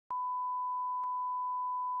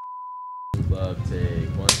Club, take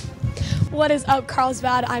one. What is up,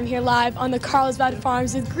 Carlsbad? I'm here live on the Carlsbad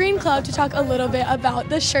Farms with Green Club to talk a little bit about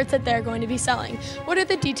the shirts that they're going to be selling. What are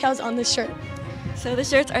the details on this shirt? So the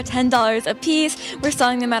shirts are $10 a piece. We're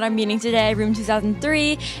selling them at our meeting today, room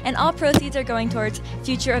 2003, and all proceeds are going towards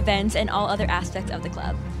future events and all other aspects of the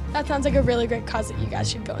club. That sounds like a really great cause that you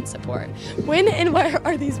guys should go and support. When and where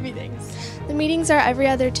are these meetings? The meetings are every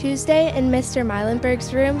other Tuesday in Mr.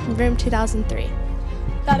 Meilenberg's room, room 2003.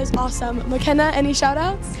 That is awesome. McKenna, any shout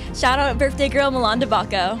outs? Shout out birthday girl Milan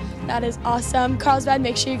DeBacco. That is awesome. Carlsbad,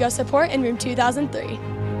 make sure you go support in room 2003.